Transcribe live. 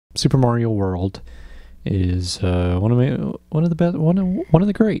Super Mario World is one of the best, one of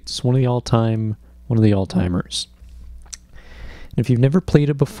the greats, one of the all-timers. And if you've never played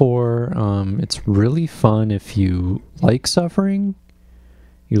it before, it's really fun if you like suffering.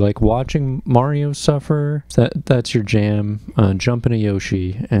 You like watching Mario suffer. That's your jam. Jump in a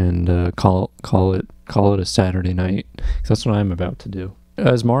Yoshi and call it a Saturday night. 'Cause that's what I'm about to do.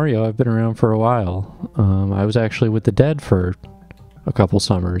 As Mario, I've been around for a while. I was actually with the Dead for a couple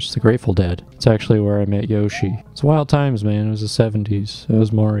summers. The Grateful Dead. It's actually where I met Yoshi. It's wild times, man. It was the 70s. It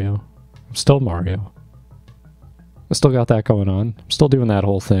was Mario. I'm still Mario. I still got that going on. I'm still doing that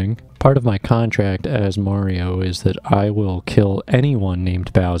whole thing. Part of my contract as Mario is that I will kill anyone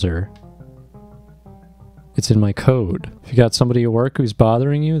named Bowser. It's in my code. If you got somebody at work who's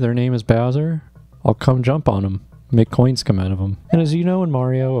bothering you, their name is Bowser, I'll come jump on them. Make coins come out of them. And as you know in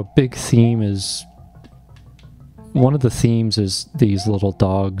Mario, a big theme is... One of the themes is these little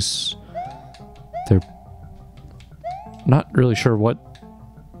dogs. They're not really sure what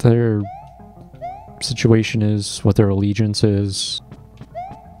their situation is, what their allegiance is.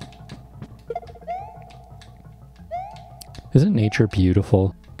 Isn't nature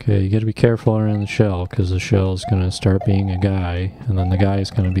beautiful? Okay, you gotta be careful around the shell, because the shell is gonna start being a guy, and then the guy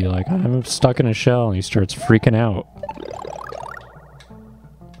is gonna be like, I'm stuck in a shell, and he starts freaking out.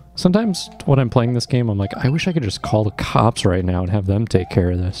 Sometimes when I'm playing this game, I'm like, I wish I could just call the cops right now and have them take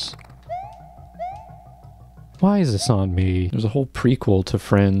care of this. Why is this on me? There's a whole prequel to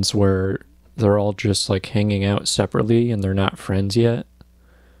Friends where they're all just like hanging out separately and they're not friends yet.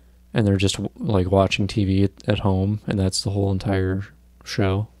 And they're just like watching TV at home, and that's the whole entire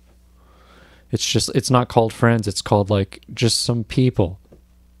show. It's not called Friends, it's called like just some people.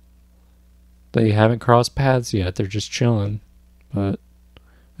 They haven't crossed paths yet, they're just chilling. And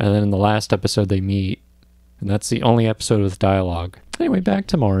then in the last episode they meet, and that's the only episode with dialogue. Anyway, back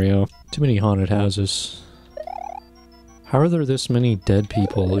to Mario. Too many haunted houses. How are there this many dead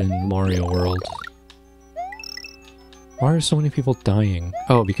people in Mario World? Why are so many people dying?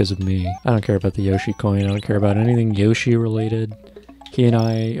 Oh, because of me. I don't care about the Yoshi coin. I don't care about anything Yoshi related. He and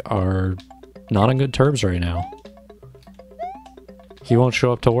I are not on good terms right now. He won't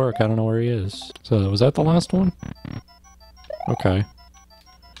show up to work. I don't know where he is. So, was that the last one? Okay.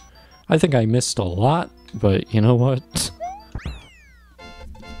 I think I missed a lot, but you know what?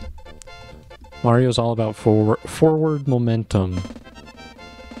 Mario's all about forward momentum.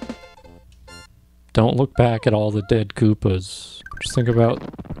 Don't look back at all the dead Koopas. Just think about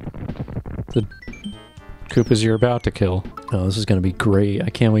the Koopas you're about to kill. Oh, this is gonna be great. I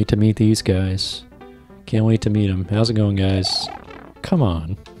can't wait to meet these guys. Can't wait to meet them. How's it going, guys? Come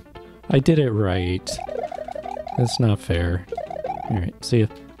on. I did it right. That's not fair. Alright, see ya.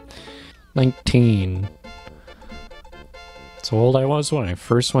 19. That's how old I was when I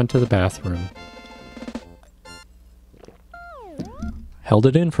first went to the bathroom. Held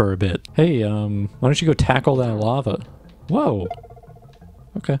it in for a bit. Hey, why don't you go tackle that lava? Whoa!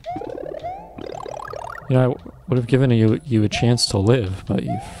 Okay. You know, I would have given you a chance to live, but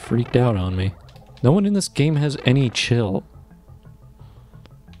you freaked out on me. No one in this game has any chill.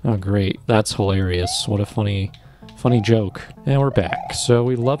 Oh, great. That's hilarious. What a funny joke. And we're back. So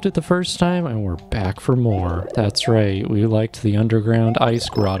we loved it the first time, and we're back for more. That's right. We liked the underground ice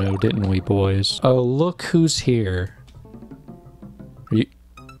grotto, didn't we, boys? Oh, look who's here.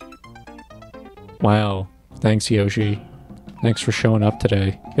 Wow. Thanks, Yoshi. Thanks for showing up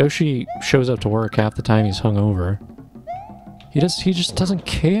today. Yoshi shows up to work half the time he's hungover. He just doesn't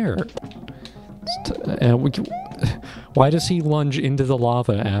care. Why does he lunge into the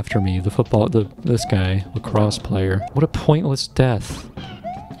lava after me? This guy, lacrosse player. What a pointless death.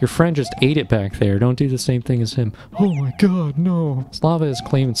 Your friend just ate it back there. Don't do the same thing as him. Oh my god, no. This lava has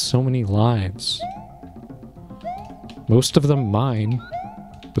claimed so many lives. Most of them mine,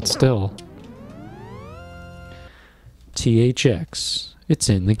 but still. THX. It's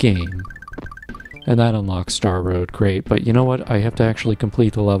in the game. And that unlocks Star Road. Great, but you know what? I have to actually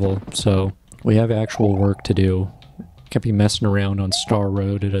complete the level, so we have actual work to do. Can't be messing around on Star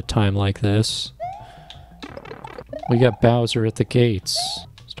Road at a time like this. We got Bowser at the gates.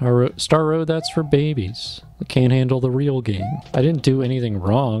 Star Road, that's for babies. They can't handle the real game. I didn't do anything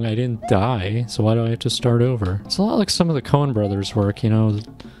wrong. I didn't die, so why do I have to start over? It's a lot like some of the Coen Brothers work, you know.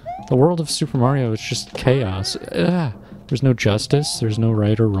 The world of Super Mario is just chaos. Ugh. There's no justice, there's no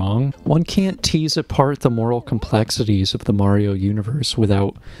right or wrong. One can't tease apart the moral complexities of the Mario universe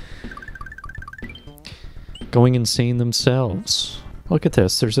without going insane themselves. Look at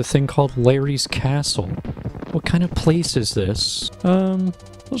this, there's a thing called Larry's Castle. What kind of place is this?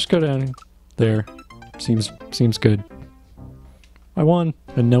 Let's go down there. Seems good. I won,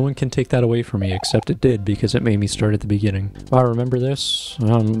 and no one can take that away from me, except it did, because it made me start at the beginning. Wow, remember this?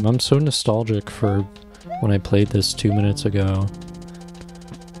 I'm so nostalgic for when I played this 2 minutes ago.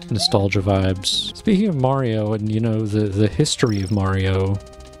 Nostalgia vibes. Speaking of Mario, and you know, the history of Mario,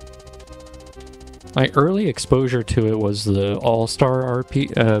 my early exposure to it was the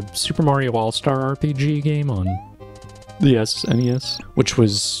Super Mario All-Star RPG game on the SNES, which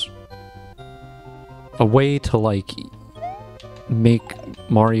was a way to, like, make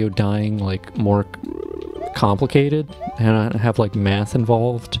Mario dying, like, more complicated and have, like, math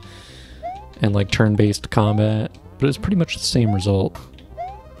involved and, like, turn-based combat, but it's pretty much the same result.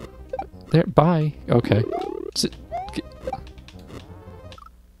 There, bye. Okay.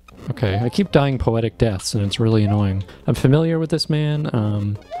 Okay, I keep dying poetic deaths, and it's really annoying. I'm familiar with this man.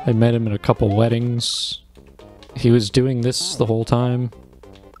 I met him at a couple weddings. He was doing this the whole time.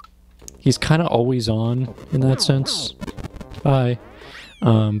 He's kind of always on, in that sense. Bye.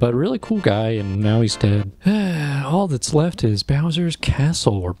 But really cool guy, and now he's dead. All that's left is Bowser's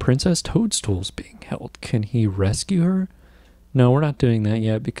castle, where Princess Toadstool's being held. Can he rescue her? No, we're not doing that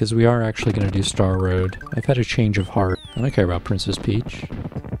yet, because we are actually going to do Star Road. I've had a change of heart. I don't care about Princess Peach.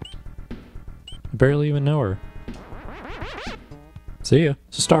 I barely even know her. See ya.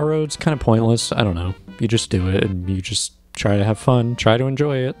 So Star Road's kind of pointless. I don't know. You just do it, and you just try to have fun. Try to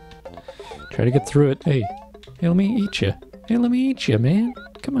enjoy it. Try to get through it. Hey, let me eat you. Hey, let me eat you, man.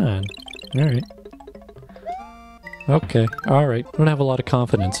 Come on. Alright. Okay, alright. I don't have a lot of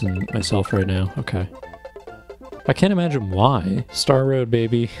confidence in myself right now. Okay. I can't imagine why. Star Road,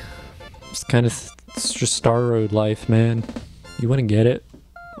 baby. It's just Star Road life, man. You wouldn't get it.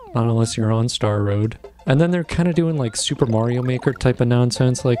 Not unless you're on Star Road. And then they're kind of doing like Super Mario Maker type of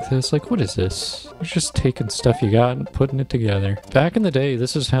nonsense like this. Like, what is this? You're just taking stuff you got and putting it together. Back in the day,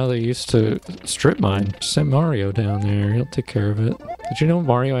 this is how they used to strip mine. Just send Mario down there. He'll take care of it. Did you know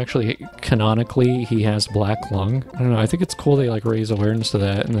Mario actually, canonically, he has black lung? I don't know. I think it's cool they like raise awareness to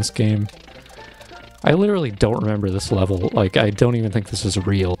that in this game. I literally don't remember this level. Like, I don't even think this is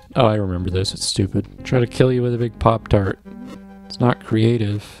real. Oh, I remember this. It's stupid. Try to kill you with a big Pop-Tart. It's not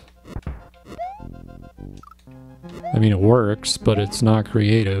creative. I mean, it works, but it's not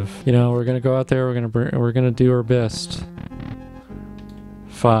creative. You know, we're gonna go out there, we're gonna do our best.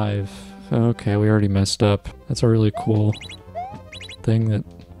 5. Okay, we already messed up. That's a really cool thing that...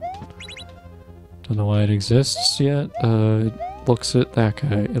 Don't know why it exists yet. It looks at that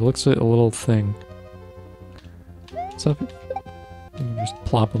guy. It looks at a little thing. What's up? You can just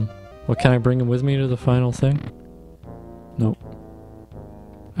plop him. What, can I bring him with me to the final thing? Nope.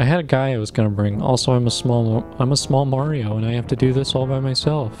 I had a guy I was gonna bring. Also, I'm a small Mario, and I have to do this all by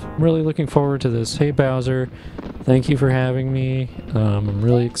myself. I'm really looking forward to this. Hey Bowser, thank you for having me. I'm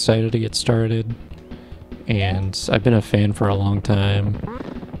really excited to get started, and I've been a fan for a long time.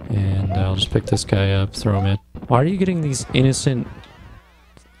 And I'll just pick this guy up, throw him in. Why are you getting these innocent,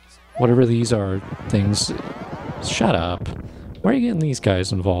 whatever these are, things? Shut up. Why are you getting these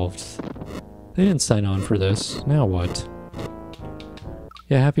guys involved? They didn't sign on for this. Now what?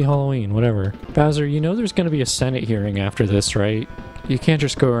 Yeah, happy Halloween, whatever. Bowser, you know there's gonna be a Senate hearing after this, right? You can't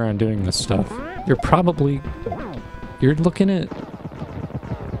just go around doing this stuff. You're looking at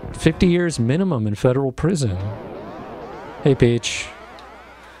 50 years minimum in federal prison. Hey, Peach.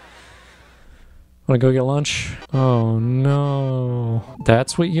 Wanna go get lunch? Oh no.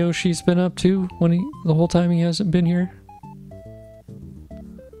 That's what Yoshi's been up to the whole time he hasn't been here?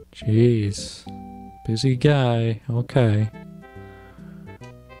 Jeez. Busy guy. Okay.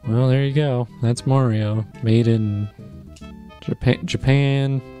 Well, there you go. That's Mario. Made in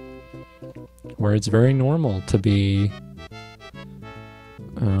Japan, where it's very normal to be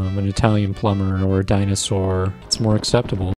an Italian plumber or a dinosaur. It's more acceptable.